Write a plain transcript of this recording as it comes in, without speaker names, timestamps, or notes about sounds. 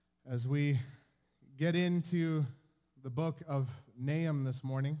As we get into the book of Nahum this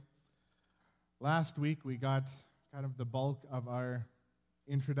morning, last week we got kind of the bulk of our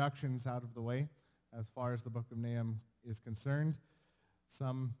introductions out of the way as far as the book of Nahum is concerned.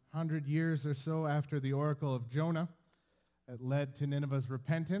 Some 100 years or so after the oracle of Jonah that led to Nineveh's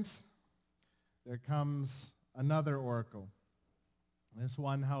repentance, there comes another oracle. This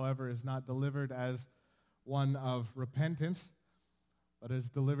one, however, is not delivered as one of repentance, but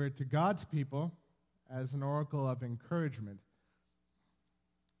is delivered to God's people as an oracle of encouragement,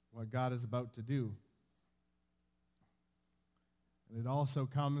 what God is about to do. And it also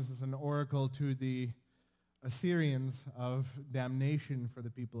comes as an oracle to the Assyrians of damnation for the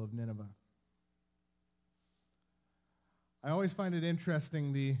people of Nineveh. I always find it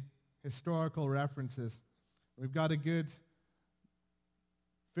interesting, the historical references. We've got a good,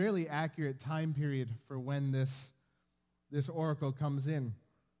 fairly accurate time period for when this oracle comes in,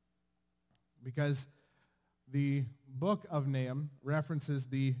 because the book of Nahum references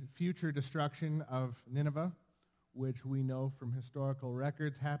the future destruction of Nineveh, which we know from historical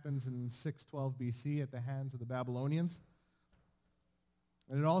records happens in 612 BC at the hands of the Babylonians.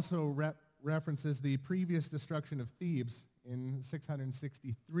 And it also references the previous destruction of Thebes in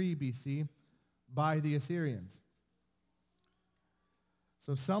 663 BC by the Assyrians.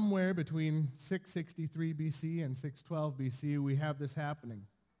 So somewhere between 663 BC and 612 BC, we have this happening.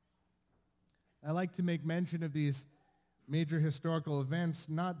 I like to make mention of these major historical events,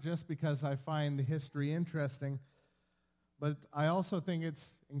 not just because I find the history interesting, but I also think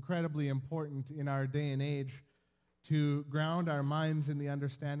it's incredibly important in our day and age to ground our minds in the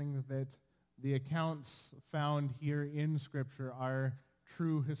understanding that the accounts found here in Scripture are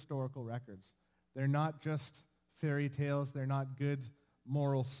true historical records. They're not just fairy tales. They're not good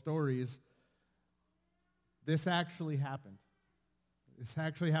moral stories. This actually happened. This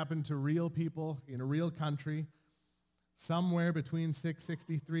actually happened to real people in a real country somewhere between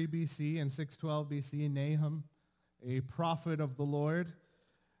 663 BC and 612 BC. Nahum, a prophet of the Lord,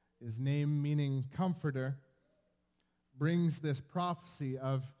 his name meaning comforter, brings this prophecy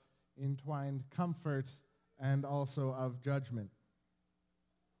of entwined comfort and also of judgment.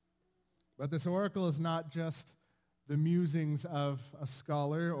 But this oracle is not just the musings of a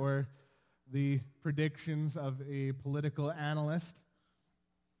scholar or the predictions of a political analyst.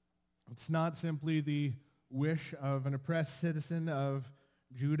 It's not simply the wish of an oppressed citizen of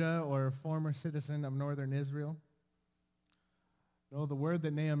Judah or a former citizen of northern Israel. No, the word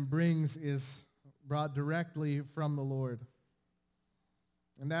that Nahum brings is brought directly from the Lord.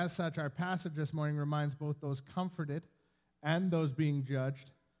 And as such, our passage this morning reminds both those comforted and those being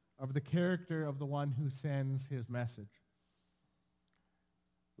judged of the character of the one who sends his message.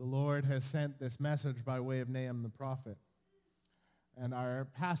 The Lord has sent this message by way of Nahum the prophet. And our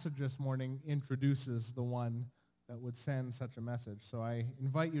passage this morning introduces the one that would send such a message. So I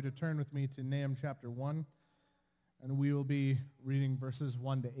invite you to turn with me to Nahum chapter 1, and we will be reading verses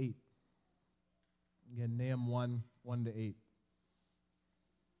 1 to 8. Again, Nahum 1, 1 to 8.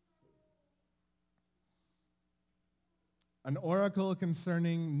 An oracle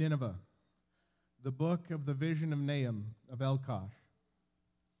concerning Nineveh, the book of the vision of Nahum of Elkosh.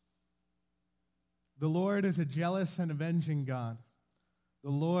 The Lord is a jealous and avenging God. The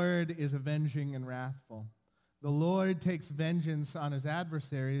Lord is avenging and wrathful. The Lord takes vengeance on his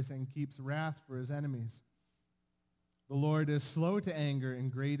adversaries and keeps wrath for his enemies. The Lord is slow to anger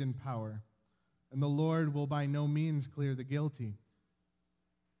and great in power, and the Lord will by no means clear the guilty.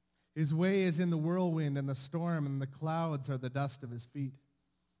 His way is in the whirlwind and the storm, and the clouds are the dust of his feet.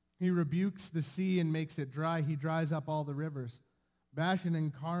 He rebukes the sea and makes it dry. He dries up all the rivers. Bashan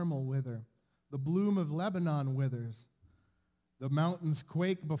and Carmel wither. The bloom of Lebanon withers. The mountains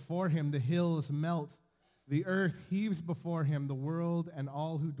quake before him. The hills melt. The earth heaves before him, the world and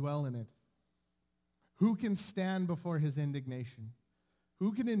all who dwell in it. Who can stand before his indignation?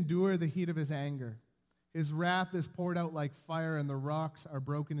 Who can endure the heat of his anger? His wrath is poured out like fire, and the rocks are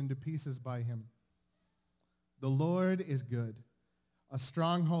broken into pieces by him. The Lord is good, a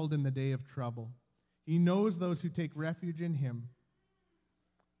stronghold in the day of trouble. He knows those who take refuge in him.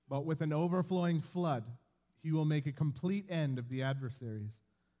 But with an overflowing flood, he will make a complete end of the adversaries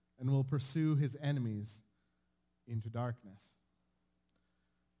and will pursue his enemies into darkness.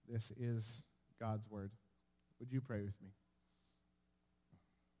 This is God's word. Would you pray with me?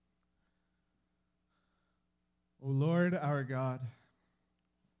 O Lord, our God,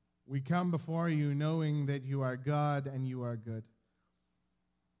 we come before you knowing that you are God and you are good.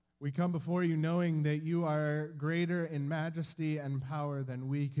 We come before you knowing that you are greater in majesty and power than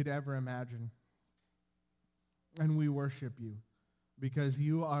we could ever imagine. And we worship you because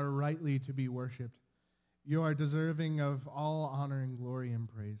you are rightly to be worshipped. You are deserving of all honor and glory and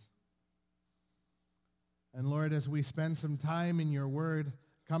praise. And Lord, as we spend some time in your word,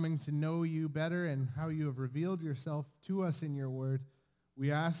 coming to know you better and how you have revealed yourself to us in your word,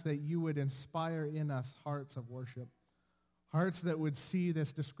 we ask that you would inspire in us hearts of worship, hearts that would see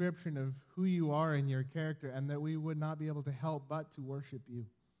this description of who you are and your character, and that we would not be able to help but to worship you.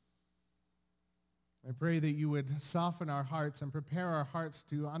 I pray that you would soften our hearts and prepare our hearts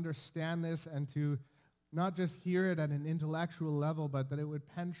to understand this and to not just hear it at an intellectual level, but that it would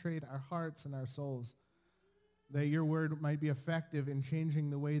penetrate our hearts and our souls, that your word might be effective in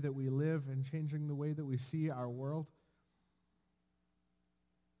changing the way that we live and changing the way that we see our world.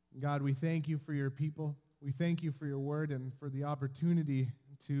 God, we thank you for your people. We thank you for your word and for the opportunity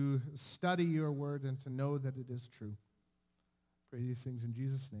to study your word and to know that it is true. Pray these things in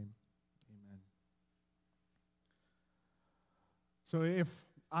Jesus' name. Amen. So if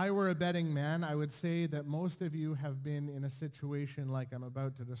I were a betting man, I would say that most of you have been in a situation like I'm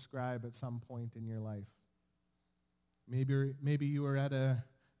about to describe at some point in your life. Maybe you were at a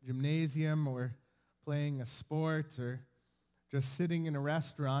gymnasium or playing a sport or just sitting in a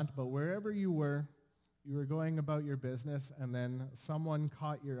restaurant, but wherever you were going about your business, and then someone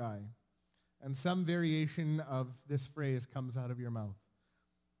caught your eye. And some variation of this phrase comes out of your mouth.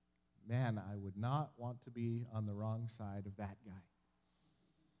 Man, I would not want to be on the wrong side of that guy.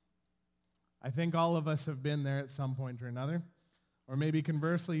 I think all of us have been there at some point or another. Or maybe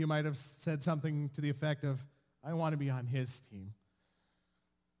conversely, you might have said something to the effect of, I want to be on his team.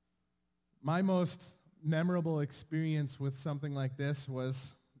 My most memorable experience with something like this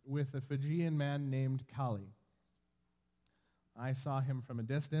was with a Fijian man named Kali. I saw him from a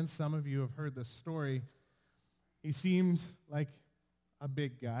distance. Some of you have heard this story. He seemed like a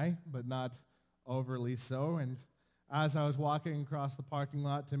big guy, but not overly so. And as I was walking across the parking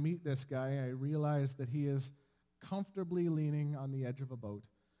lot to meet this guy, I realized that he is comfortably leaning on the edge of a boat,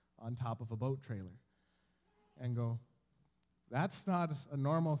 on top of a boat trailer. And go, that's not a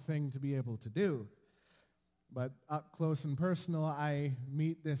normal thing to be able to do. But up close and personal, I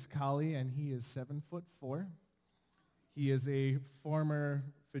meet this Kali, and he is 7'4". He is a former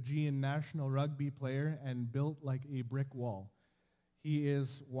Fijian national rugby player and built like a brick wall. He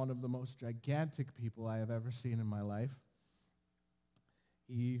is one of the most gigantic people I have ever seen in my life.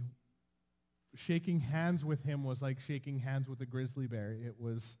 Shaking hands with him was like shaking hands with a grizzly bear.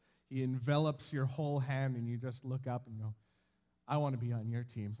 He envelops your whole hand, and you just look up and go, I want to be on your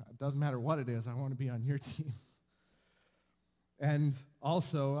team. It doesn't matter what it is, I want to be on your team. And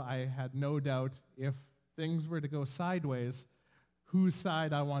also, I had no doubt if things were to go sideways, whose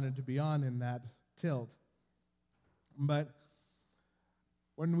side I wanted to be on in that tilt. But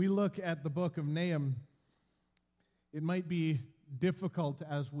when we look at the book of Nahum, it might be difficult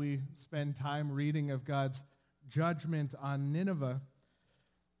as we spend time reading of God's judgment on Nineveh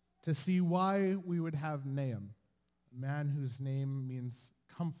to see why we would have Nahum, a man whose name means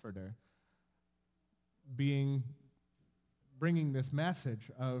comforter, bringing this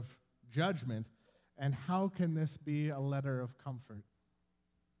message of judgment, and how can this be a letter of comfort?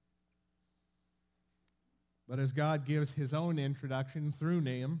 But as God gives his own introduction through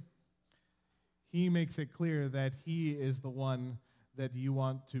Nahum, he makes it clear that he is the one that you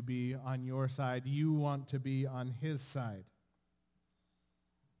want to be on your side. You want to be on his side.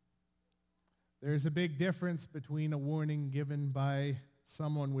 There's a big difference between a warning given by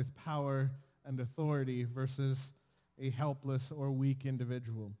someone with power and authority versus a helpless or weak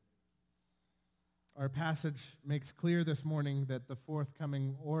individual. Our passage makes clear this morning that the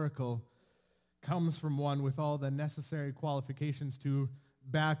forthcoming oracle comes from one with all the necessary qualifications to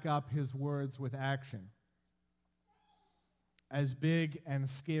back up his words with action. As big and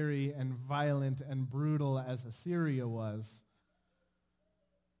scary and violent and brutal as Assyria was,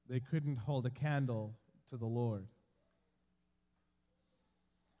 they couldn't hold a candle to the Lord.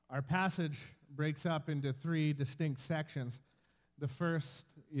 Our passage breaks up into three distinct sections. The first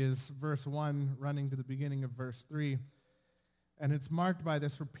is verse 1 running to the beginning of verse 3, and it's marked by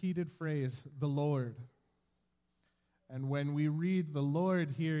this repeated phrase, the Lord. And when we read the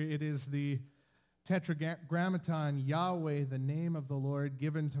Lord here, it is the tetragrammaton Yahweh, the name of the Lord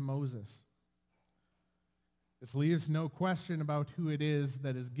given to Moses. This leaves no question about who it is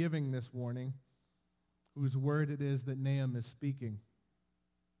that is giving this warning, whose word it is that Nahum is speaking.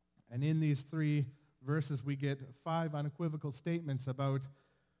 And in these three verses, we get 5 unequivocal statements about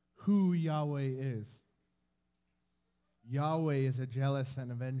who Yahweh is. Yahweh is a jealous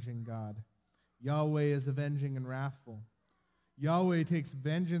and avenging God. Yahweh is avenging and wrathful. Yahweh takes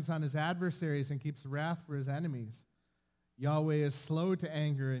vengeance on his adversaries and keeps wrath for his enemies. Yahweh is slow to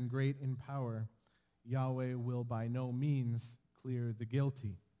anger and great in power. Yahweh will by no means clear the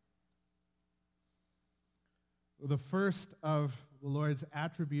guilty. The first of the Lord's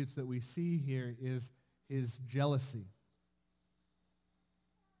attributes that we see here is his jealousy.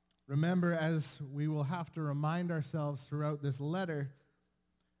 Remember, as we will have to remind ourselves throughout this letter,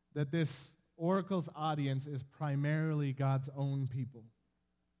 that this oracle's audience is primarily God's own people.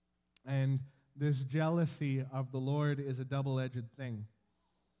 And this jealousy of the Lord is a double-edged thing.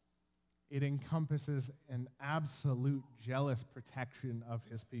 It encompasses an absolute jealous protection of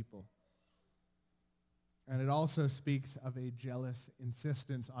his people. And it also speaks of a jealous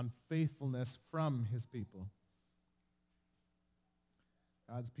insistence on faithfulness from his people.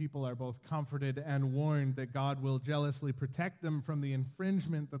 God's people are both comforted and warned that God will jealously protect them from the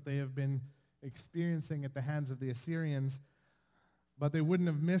infringement that they have been experiencing at the hands of the Assyrians. But they wouldn't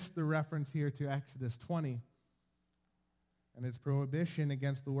have missed the reference here to Exodus 20 and its prohibition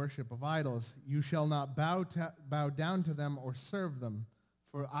against the worship of idols. You shall not bow down to them or serve them,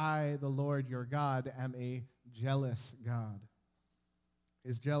 for I, the Lord your God, am a jealous God.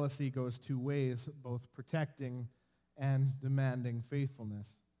 His jealousy goes two ways, both protecting and demanding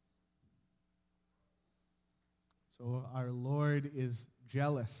faithfulness. So our Lord is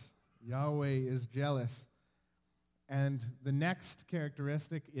jealous. Yahweh is jealous. And the next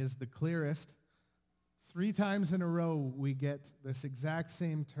characteristic is the clearest. 3 times in a row we get this exact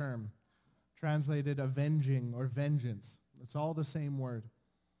same term, translated avenging or vengeance. It's all the same word.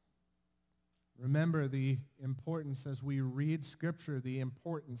 Remember the importance, as we read Scripture, the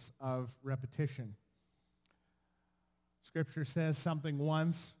importance of repetition. Scripture says something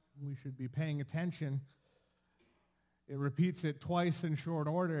once, we should be paying attention. It repeats it twice in short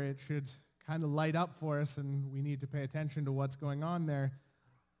order. It should kind of light up for us, and we need to pay attention to what's going on there.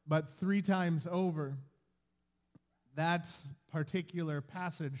 But 3 times over, that particular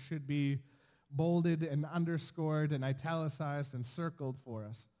passage should be bolded and underscored and italicized and circled for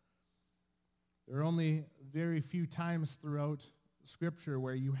us. There are only very few times throughout Scripture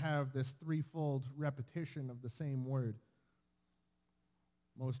where you have this threefold repetition of the same word.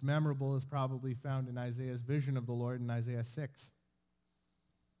 Most memorable is probably found in Isaiah's vision of the Lord in Isaiah 6.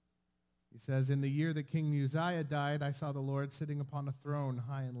 He says, in the year that King Uzziah died, I saw the Lord sitting upon a throne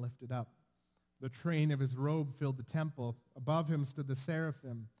high and lifted up. The train of his robe filled the temple. Above him stood the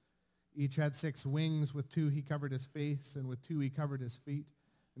seraphim. Each had 6 wings. With 2 he covered his face, and with 2 he covered his feet,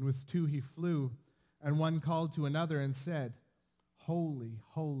 and with 2 he flew. And one called to another and said, Holy,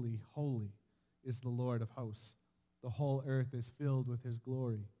 holy, holy is the Lord of hosts. The whole earth is filled with his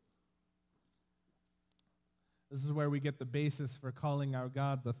glory. This is where we get the basis for calling our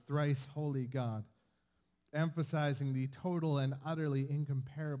God the thrice holy God, emphasizing the total and utterly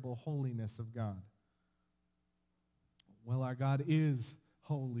incomparable holiness of God. Well, our God is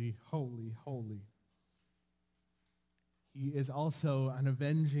holy, holy, holy. He is also an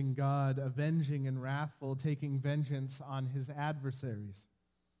avenging God, avenging and wrathful, taking vengeance on his adversaries.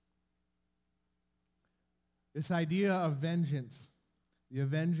 This idea of vengeance, the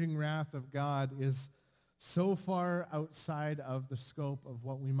avenging wrath of God, is so far outside of the scope of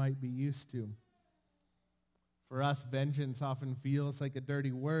what we might be used to. For us, vengeance often feels like a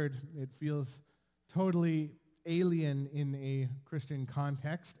dirty word. It feels totally alien in a Christian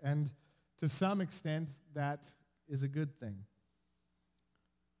context, and to some extent, that is a good thing.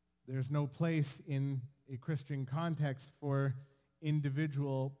 There's no place in a Christian context for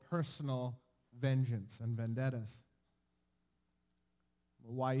individual, personal vengeance and vendettas.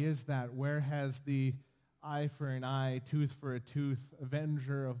 Why is that? Where has the eye for an eye, tooth for a tooth,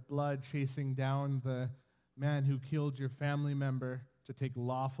 avenger of blood chasing down the man who killed your family member to take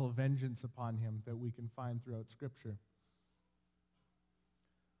lawful vengeance upon him that we can find throughout Scripture?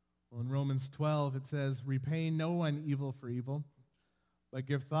 Well, in Romans 12 it says, repay no one evil for evil, but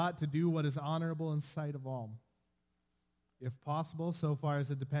give thought to do what is honorable in sight of all. If possible, so far as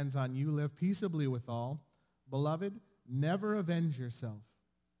it depends on you, live peaceably with all. Beloved, never avenge yourself,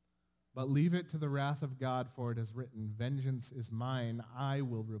 but leave it to the wrath of God, for it is written, vengeance is mine, I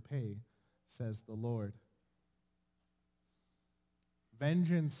will repay, says the Lord.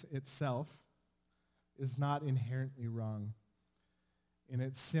 Vengeance itself is not inherently wrong. In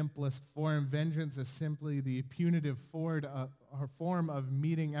its simplest form, vengeance is simply the punitive form of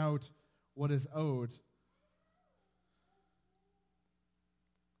meting out what is owed.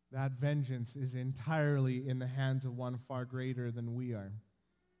 That vengeance is entirely in the hands of one far greater than we are.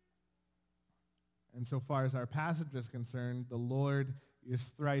 And so far as our passage is concerned, the Lord is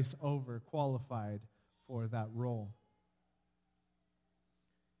thrice over qualified for that role.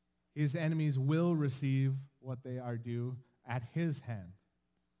 His enemies will receive what they are due, at his hand.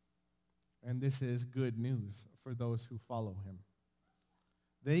 And this is good news for those who follow him.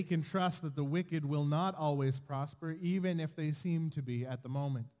 They can trust that the wicked will not always prosper, even if they seem to be at the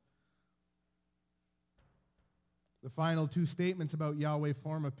moment. The final two statements about Yahweh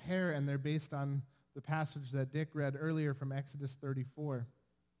form a pair, and they're based on the passage that Dick read earlier from Exodus 34.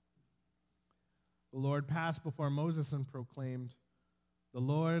 The Lord passed before Moses and proclaimed, the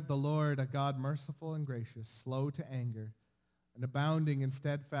Lord, a God merciful and gracious, slow to anger, and abounding in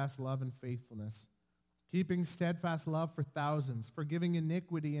steadfast love and faithfulness, keeping steadfast love for thousands, forgiving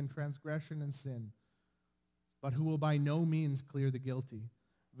iniquity and transgression and sin, but who will by no means clear the guilty,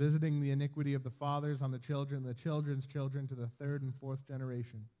 visiting the iniquity of the fathers on the children, the children's children to the third and fourth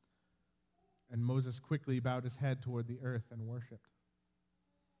generation. And Moses quickly bowed his head toward the earth and worshipped.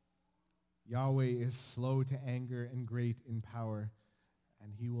 Yahweh is slow to anger and great in power,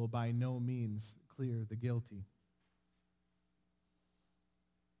 and he will by no means clear the guilty.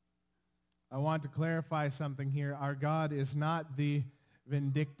 I want to clarify something here. Our God is not the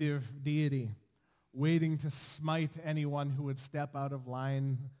vindictive deity, waiting to smite anyone who would step out of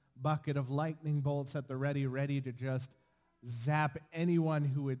line, bucket of lightning bolts at the ready to just zap anyone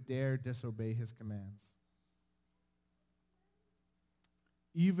who would dare disobey his commands.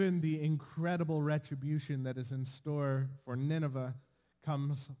 Even the incredible retribution that is in store for Nineveh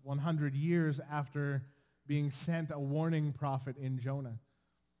comes 100 years after being sent a warning prophet in Jonah.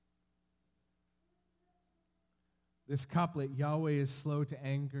 This couplet, Yahweh is slow to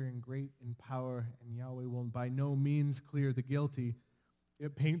anger and great in power, and Yahweh will by no means clear the guilty.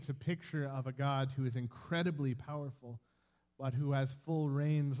 It paints a picture of a God who is incredibly powerful, but who has full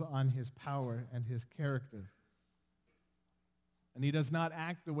reins on his power and his character. And he does not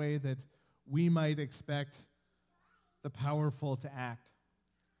act the way that we might expect the powerful to act.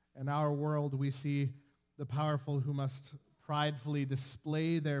 In our world, we see the powerful who must pridefully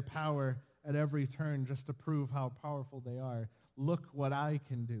display their power at every turn just to prove how powerful they are. Look what I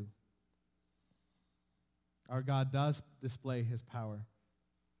can do. Our God does display his power.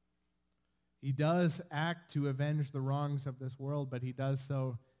 He does act to avenge the wrongs of this world, but he does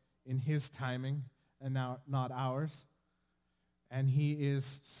so in his timing and not ours. And he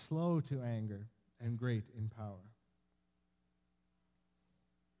is slow to anger and great in power.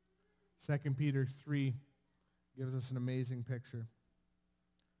 2 Peter 3 gives us an amazing picture.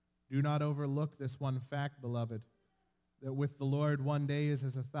 Do not overlook this one fact, beloved, that with the Lord 1 day is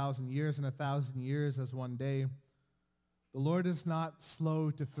as 1,000 years, and 1,000 years as 1 day. The Lord is not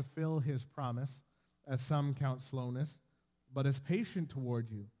slow to fulfill his promise, as some count slowness, but is patient toward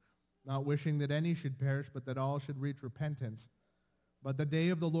you, not wishing that any should perish, but that all should reach repentance. But the day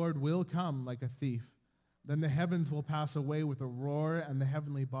of the Lord will come like a thief. Then the heavens will pass away with a roar, and the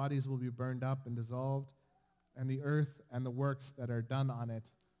heavenly bodies will be burned up and dissolved, and the earth and the works that are done on it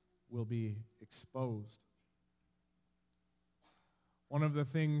will be exposed. One of the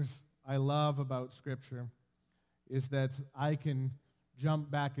things I love about Scripture is that I can jump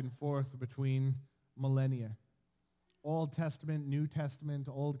back and forth between millennia. Old Testament, New Testament,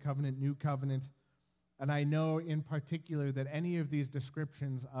 Old Covenant, New Covenant. And I know in particular that any of these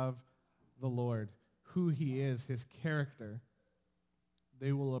descriptions of the Lord, who he is, his character,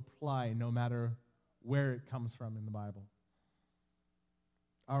 they will apply no matter where it comes from in the Bible.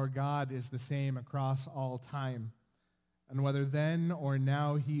 Our God is the same across all time. And whether then or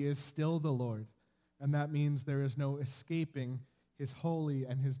now, he is still the Lord. And that means there is no escaping his holy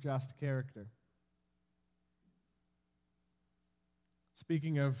and his just character.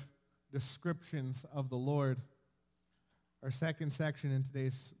 Speaking of descriptions of the Lord, our second section in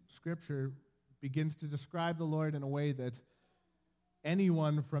today's scripture begins to describe the Lord in a way that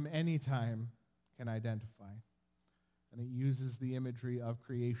anyone from any time can identify. And it uses the imagery of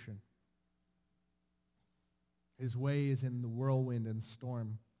creation. His way is in the whirlwind and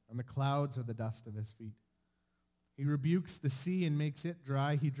storm, and the clouds are the dust of his feet. He rebukes the sea and makes it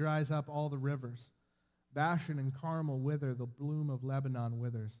dry. He dries up all the rivers. Bashan and Carmel wither, the bloom of Lebanon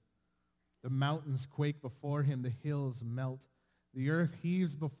withers. The mountains quake before him, the hills melt. The earth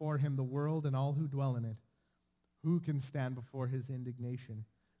heaves before him, the world and all who dwell in it. Who can stand before his indignation?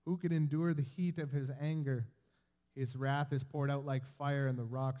 Who can endure the heat of his anger? His wrath is poured out like fire, and the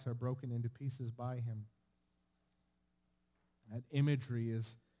rocks are broken into pieces by him. That imagery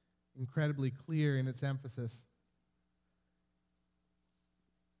is incredibly clear in its emphasis.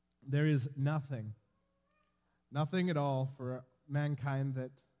 There is nothing at all for mankind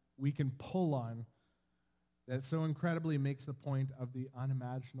that we can pull on that so incredibly makes the point of the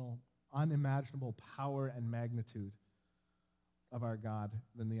unimaginable power and magnitude of our God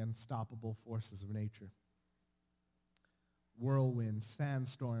than the unstoppable forces of nature. whirlwind,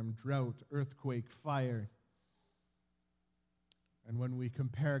 sandstorm, drought, earthquake, fire. And when we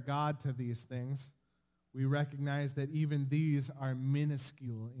compare God to these things, we recognize that even these are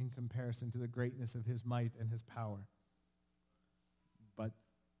minuscule in comparison to the greatness of his might and his power. But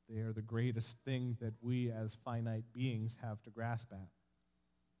they are the greatest thing that we as finite beings have to grasp at.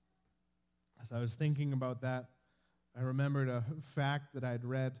 As I was thinking about that, I remembered a fact that I'd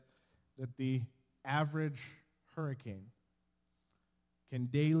read, that the average hurricane can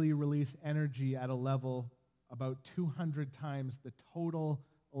daily release energy at a level about 200 times the total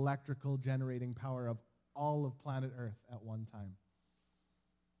electrical generating power of all of planet Earth at one time.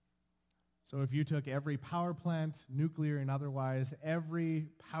 So if you took every power plant, nuclear and otherwise, every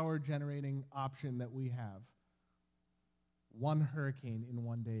power generating option that we have, one hurricane in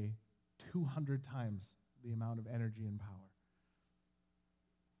one day, 200 times the amount of energy and power.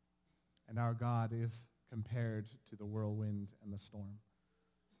 And our God is compared to the whirlwind and the storm.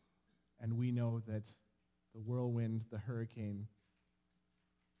 And we know that the whirlwind, the hurricane,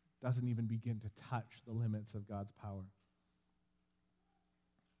 doesn't even begin to touch the limits of God's power.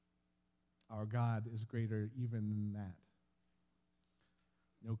 Our God is greater even than that.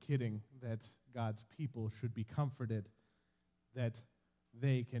 No kidding that God's people should be comforted that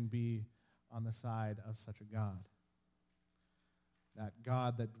they can be on the side of such a God. That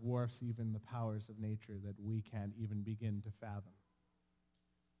God that dwarfs even the powers of nature that we can't even begin to fathom.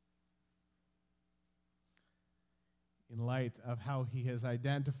 In light of how he has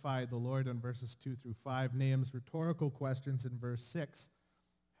identified the Lord in verses 2 through 5, Nahum's rhetorical questions in verse 6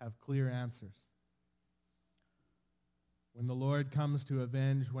 have clear answers. When the Lord comes to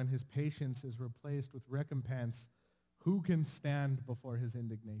avenge, when his patience is replaced with recompense, who can stand before his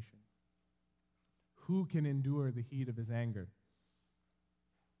indignation? Who can endure the heat of his anger?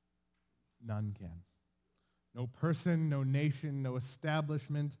 None can. No person, no nation, no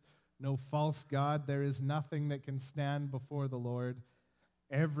establishment, no false god. There is nothing that can stand before the Lord.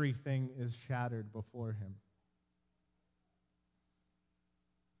 Everything is shattered before him.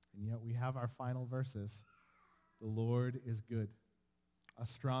 And yet we have our final verses. The Lord is good, a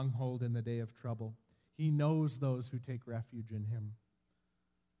stronghold in the day of trouble. He knows those who take refuge in him.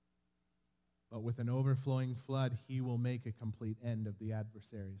 But with an overflowing flood, he will make a complete end of the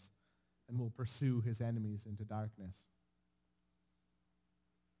adversaries and will pursue his enemies into darkness.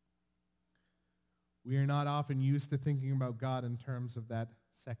 We are not often used to thinking about God in terms of that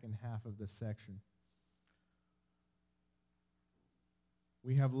second half of this section.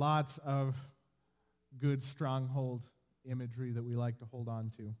 We have lots of good stronghold imagery that we like to hold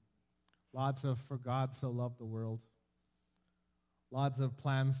on to. Lots of "for God so loved the world." Lots of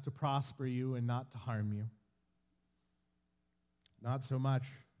plans to prosper you and not to harm you. Not so much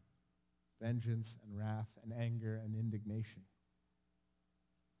vengeance and wrath and anger and indignation.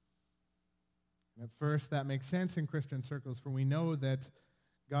 And at first, that makes sense in Christian circles, for we know that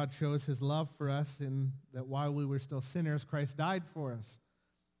God shows his love for us in that while we were still sinners, Christ died for us.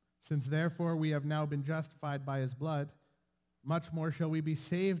 Since therefore we have now been justified by his blood, much more shall we be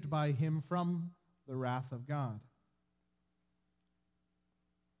saved by him from the wrath of God.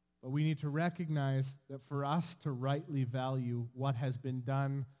 But we need to recognize that for us to rightly value what has been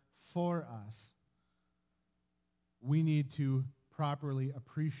done for us, we need to properly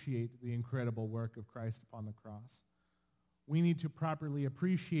appreciate the incredible work of Christ upon the cross. We need to properly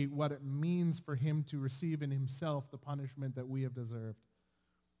appreciate what it means for him to receive in himself the punishment that we have deserved.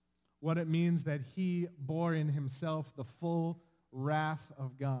 What it means that he bore in himself the full wrath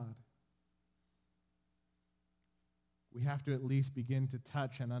of God. We have to at least begin to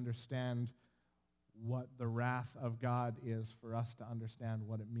touch and understand what the wrath of God is for us to understand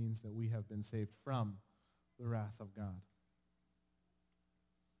what it means that we have been saved from the wrath of God.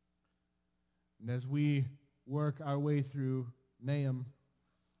 And as we work our way through Nahum,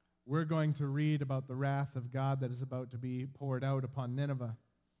 we're going to read about the wrath of God that is about to be poured out upon Nineveh.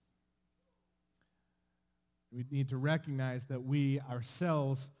 We need to recognize that we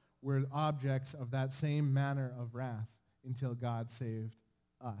ourselves were objects of that same manner of wrath until God saved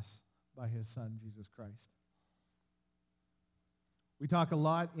us by his Son, Jesus Christ. We talk a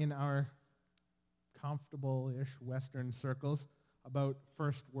lot in our comfortable-ish Western circles about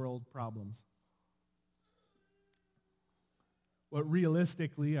first world problems. What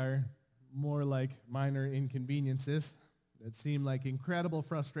realistically are more like minor inconveniences that seem like incredible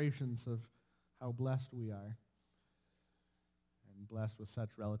frustrations of how blessed we are, and blessed with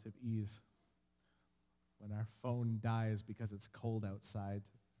such relative ease. When our phone dies because it's cold outside,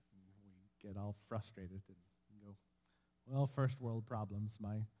 we get all frustrated and go, well, first world problems.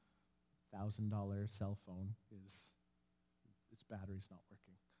 My $1,000 cell phone is Its battery's not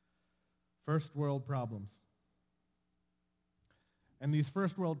working. First world problems. And these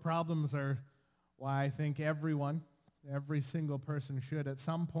first world problems are why I think every single person should at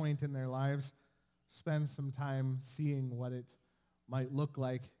some point in their lives spend some time seeing what it might look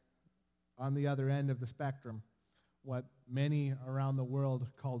like on the other end of the spectrum, what many around the world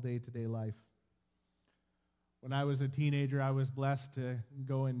call day-to-day life. When I was a teenager, I was blessed to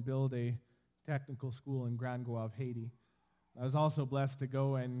go and build a technical school in Grand Goave, Haiti. I was also blessed to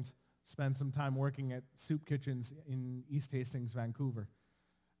go and spend some time working at soup kitchens in East Hastings, Vancouver.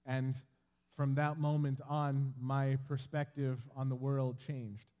 And from that moment on, my perspective on the world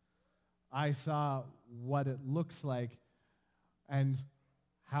changed. I saw what it looks like and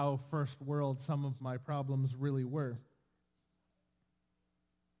how first world some of my problems really were.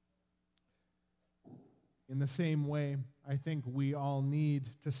 In the same way, I think we all need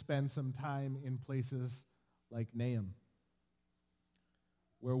to spend some time in places like Nahum,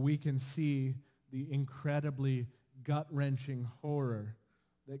 where we can see the incredibly gut-wrenching horror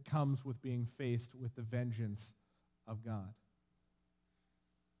that comes with being faced with the vengeance of God.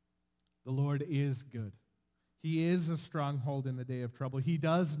 The Lord is good. He is a stronghold in the day of trouble. He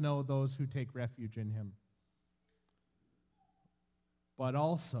does know those who take refuge in him. But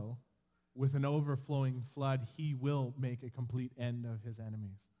also, with an overflowing flood, he will make a complete end of his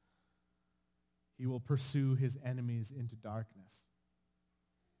enemies. He will pursue his enemies into darkness.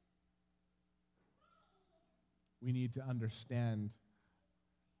 We need to understand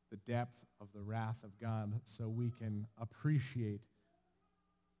the depth of the wrath of God so we can appreciate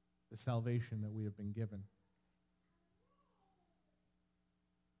the salvation that we have been given.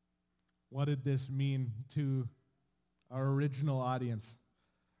 What did this mean to our original audience,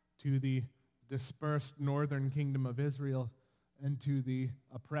 to the dispersed northern kingdom of Israel, and to the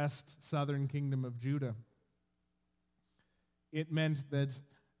oppressed southern kingdom of Judah? It meant that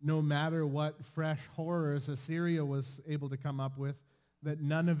no matter what fresh horrors Assyria was able to come up with, that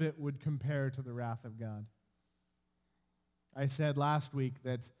none of it would compare to the wrath of God. I said last week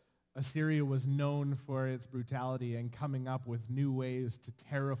that Assyria was known for its brutality and coming up with new ways to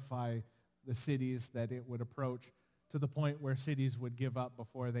terrify the cities that it would approach, to the point where cities would give up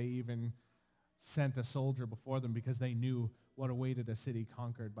before they even sent a soldier before them because they knew what awaited a city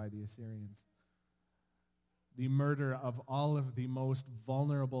conquered by the Assyrians. The murder of all of the most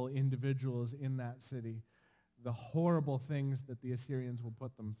vulnerable individuals in that city, the horrible things that the Assyrians will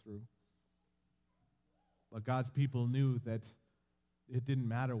put them through. But God's people knew that it didn't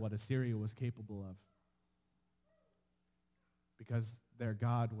matter what Assyria was capable of, because their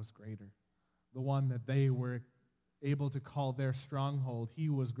God was greater. The one that they were able to call their stronghold, he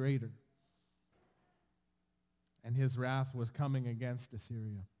was greater. And his wrath was coming against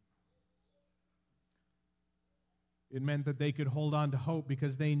Assyria. It meant that they could hold on to hope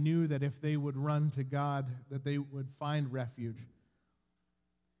because they knew that if they would run to God, that they would find refuge.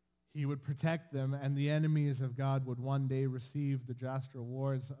 He would protect them, and the enemies of God would one day receive the just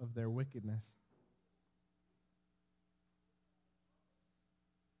rewards of their wickedness.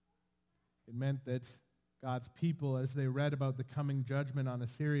 It meant that God's people, as they read about the coming judgment on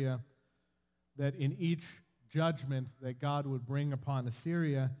Assyria, that in each judgment that God would bring upon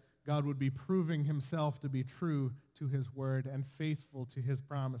Assyria, God would be proving himself to be true to his word and faithful to his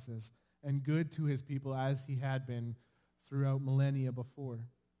promises and good to his people as he had been throughout millennia before.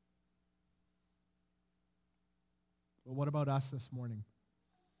 But what about us this morning?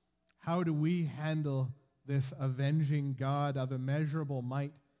 How do we handle this avenging God of immeasurable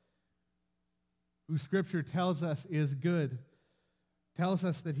might, who Scripture tells us is good, tells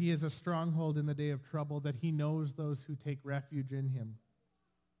us that he is a stronghold in the day of trouble, that he knows those who take refuge in him,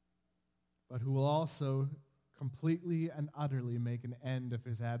 but who will also completely and utterly make an end of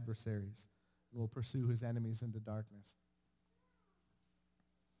his adversaries and will pursue his enemies into darkness?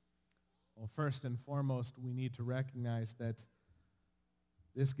 Well, first and foremost, we need to recognize that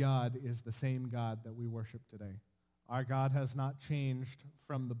this God is the same God that we worship today. Our God has not changed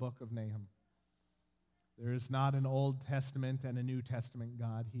from the book of Nahum. There is not an Old Testament and a New Testament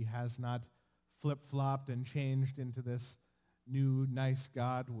God. He has not flip-flopped and changed into this new, nice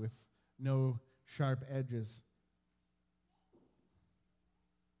God with no sharp edges.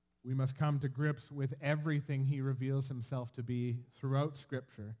 We must come to grips with everything he reveals himself to be throughout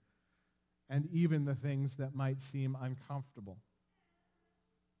Scripture, and even the things that might seem uncomfortable.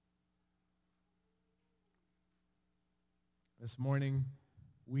 This morning,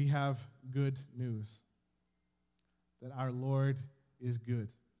 we have good news, that our Lord is good,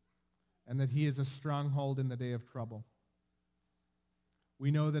 and that he is a stronghold in the day of trouble.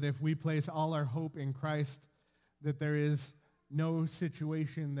 We know that if we place all our hope in Christ, that there is no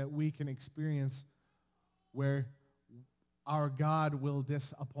situation that we can experience where our God will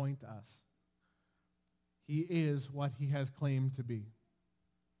disappoint us. He is what he has claimed to be.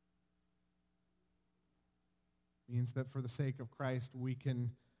 Means that for the sake of Christ, we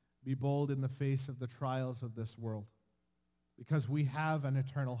can be bold in the face of the trials of this world because we have an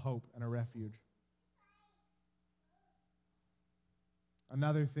eternal hope and a refuge.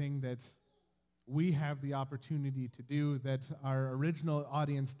 Another thing that we have the opportunity to do that our original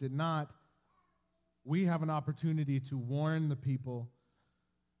audience did not, we have an opportunity to warn the people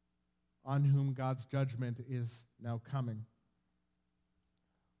on whom God's judgment is now coming.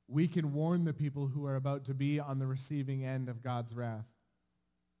 We can warn the people who are about to be on the receiving end of God's wrath.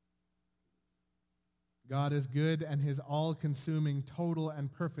 God is good, and his all-consuming, total,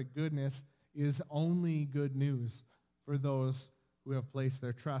 and perfect goodness is only good news for those who have placed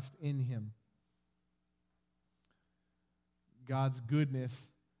their trust in him. God's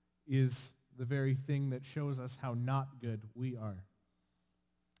goodness is the very thing that shows us how not good we are.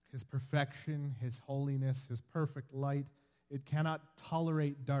 His perfection, his holiness, his perfect light, it cannot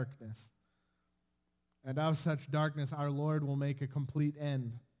tolerate darkness. And of such darkness, our Lord will make a complete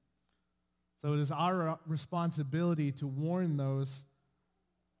end. So it is our responsibility to warn those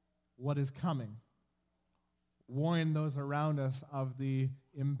what is coming. Warn those around us of the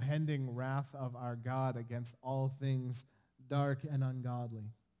impending wrath of our God against all things dark and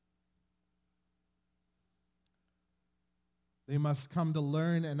ungodly. They must come to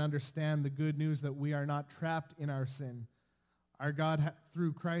learn and understand the good news that we are not trapped in our sin. Our God,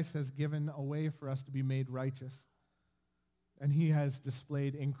 through Christ, has given a way for us to be made righteous. And he has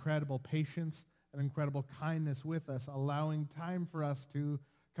displayed incredible patience and incredible kindness with us, allowing time for us to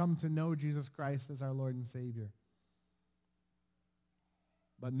come to know Jesus Christ as our Lord and Savior.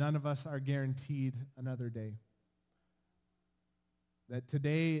 But none of us are guaranteed another day. That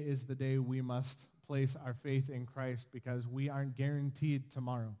today is the day we must place our faith in Christ because we aren't guaranteed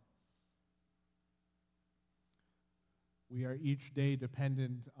tomorrow. We are each day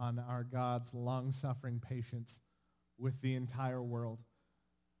dependent on our God's long-suffering patience with the entire world.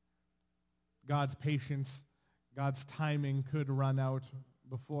 God's patience, God's timing could run out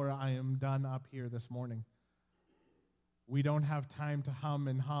before I am done up here this morning. We don't have time to hum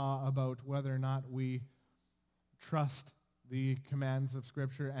and haw about whether or not we trust the commands of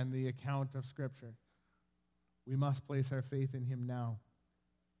Scripture and the account of Scripture. We must place our faith in him now.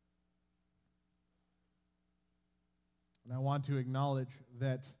 And I want to acknowledge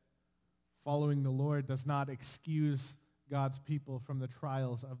that following the Lord does not excuse God's people from the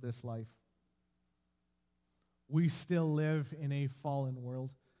trials of this life. We still live in a fallen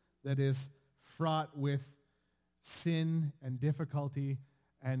world that is fraught with sin and difficulty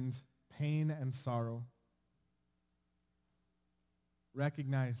and pain and sorrow.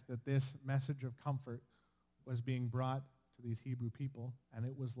 Recognize that this message of comfort was being brought to these Hebrew people, and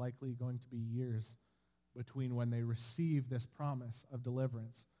it was likely going to be years between when they received this promise of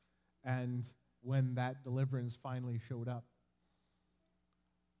deliverance and when that deliverance finally showed up.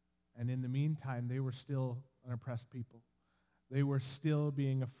 And in the meantime, they were still an oppressed people. They were still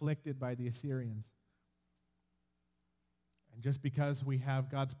being afflicted by the Assyrians. And just because we have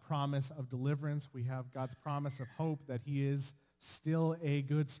God's promise of deliverance, we have God's promise of hope that he is still a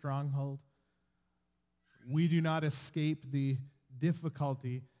good stronghold, we do not escape the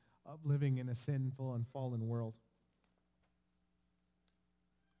difficulty of living in a sinful and fallen world.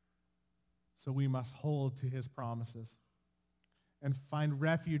 So we must hold to his promises and find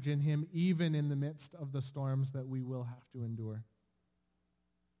refuge in him even in the midst of the storms that we will have to endure.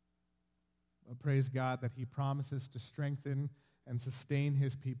 But praise God that he promises to strengthen and sustain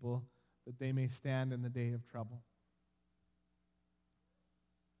his people that they may stand in the day of trouble.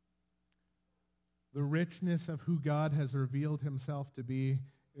 The richness of who God has revealed himself to be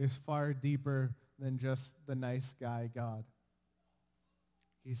is far deeper than just the nice guy God.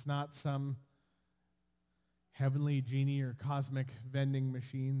 He's not some heavenly genie or cosmic vending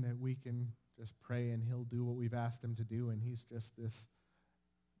machine that we can just pray and he'll do what we've asked him to do, and he's just this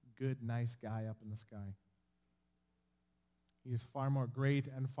good, nice guy up in the sky. He is far more great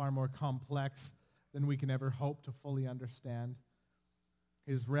and far more complex than we can ever hope to fully understand.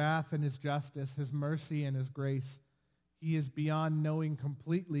 His wrath and his justice, his mercy and his grace, he is beyond knowing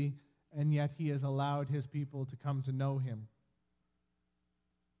completely, and yet he has allowed his people to come to know him.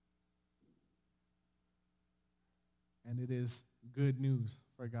 And it is good news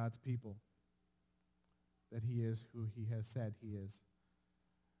for God's people that he is who he has said he is.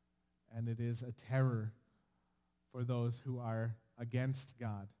 And it is a terror for those who are against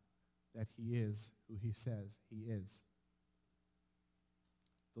God that he is who he says he is.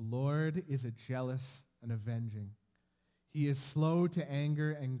 The Lord is a jealous and avenging. He is slow to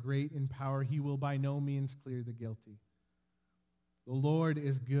anger and great in power. He will by no means clear the guilty. The Lord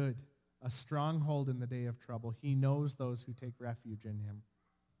is good, a stronghold in the day of trouble. He knows those who take refuge in him.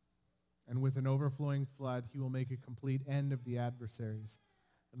 And with an overflowing flood, he will make a complete end of the adversaries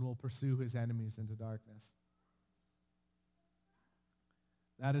and will pursue his enemies into darkness.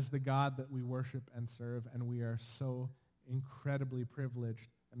 That is the God that we worship and serve, and we are so incredibly privileged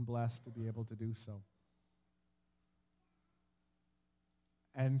and blessed to be able to do so.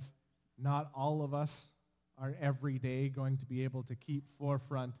 And not all of us are every day going to be able to keep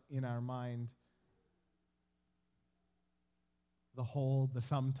forefront in our mind the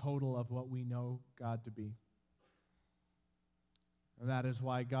sum total of what we know God to be. And that is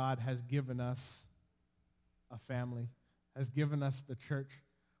why God has given us a family, has given us the church,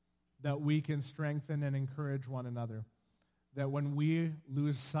 that we can strengthen and encourage one another. That when we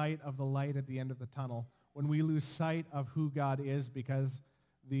lose sight of the light at the end of the tunnel, when we lose sight of who God is because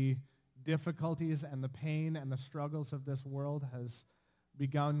the difficulties and the pain and the struggles of this world has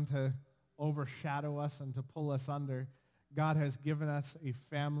begun to overshadow us and to pull us under, God has given us a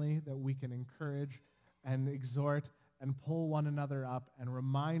family that we can encourage and exhort and pull one another up and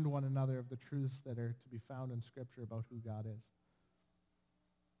remind one another of the truths that are to be found in Scripture about who God is.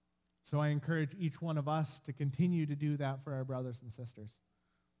 So I encourage each one of us to continue to do that for our brothers and sisters.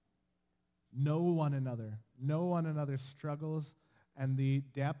 Know one another's struggles and the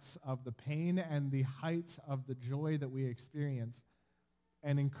depths of the pain and the heights of the joy that we experience,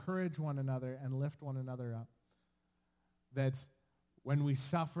 and encourage one another and lift one another up. That when we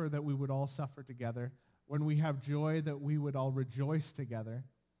suffer, that we would all suffer together. When we have joy, that we would all rejoice together.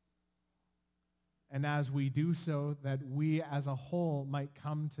 And as we do so, that we as a whole might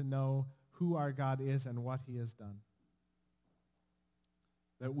come to know who our God is and what he has done.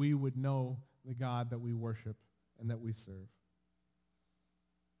 That we would know the God that we worship and that we serve.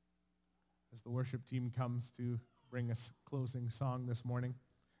 As the worship team comes to bring us closing song this morning,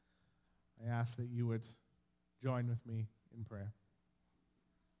 I ask that you would join with me in prayer.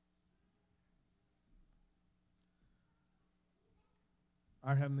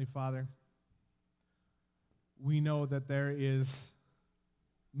 Our Heavenly Father, we know that there is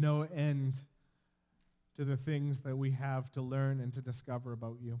no end to the things that we have to learn and to discover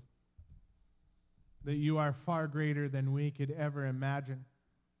about you. That you are far greater than we could ever imagine.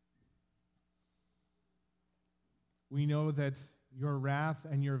 We know that your wrath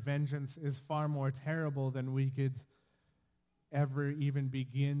and your vengeance is far more terrible than we could ever even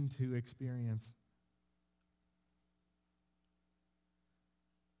begin to experience.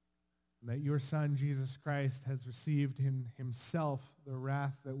 That your Son, Jesus Christ, has received in himself the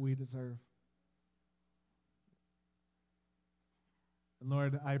wrath that we deserve. And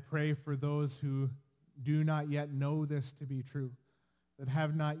Lord, I pray for those who do not yet know this to be true, that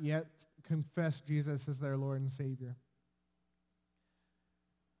have not yet confessed Jesus as their Lord and Savior,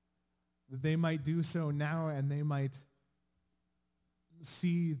 that they might do so now and they might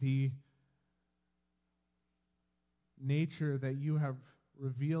see the nature that you have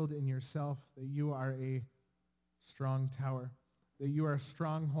revealed in yourself, that you are a strong tower, that you are a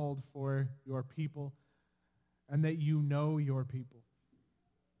stronghold for your people, and that you know your people.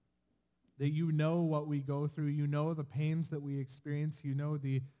 That you know what we go through, you know the pains that we experience, you know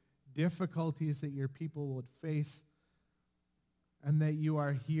the difficulties that your people would face, and that you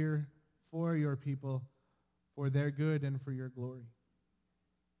are here for your people, for their good and for your glory.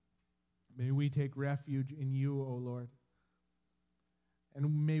 May we take refuge in you, O Lord.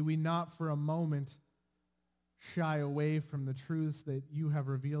 And may we not for a moment shy away from the truths that you have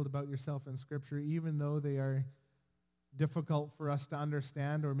revealed about yourself in Scripture, even though they are difficult for us to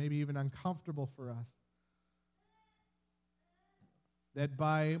understand or maybe even uncomfortable for us. That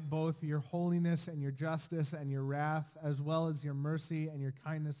by both your holiness and your justice and your wrath, as well as your mercy and your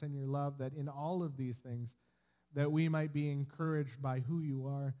kindness and your love, that in all of these things, that we might be encouraged by who you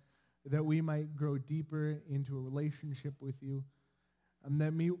are, that we might grow deeper into a relationship with you, and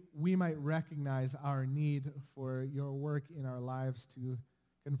that we might recognize our need for your work in our lives to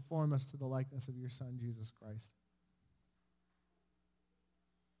conform us to the likeness of your Son, Jesus Christ.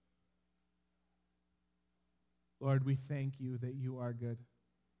 Lord, we thank you that you are good.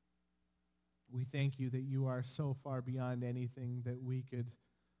 We thank you that you are so far beyond anything that we could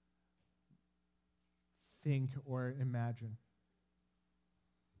think or imagine.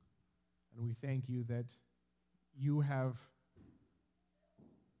 And we thank you that you have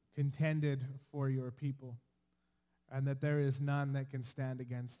contended for your people and that there is none that can stand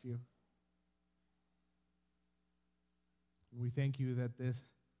against you. We thank you that this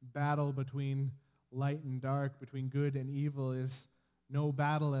battle between light and dark, between good and evil, is no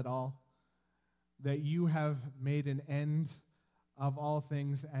battle at all. That you have made an end of all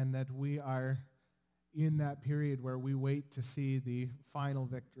things, and that we are in that period where we wait to see the final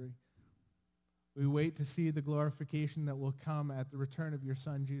victory. We wait to see the glorification that will come at the return of your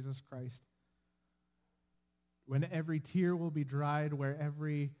Son, Jesus Christ. When every tear will be dried, where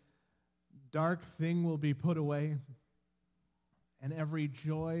every dark thing will be put away, and every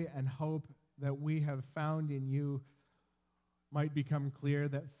joy and hope that we have found in you might become clear,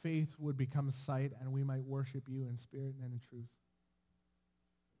 that faith would become sight, and we might worship you in spirit and in truth.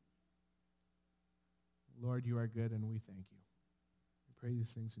 Lord, you are good, and we thank you. We pray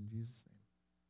these things in Jesus' name.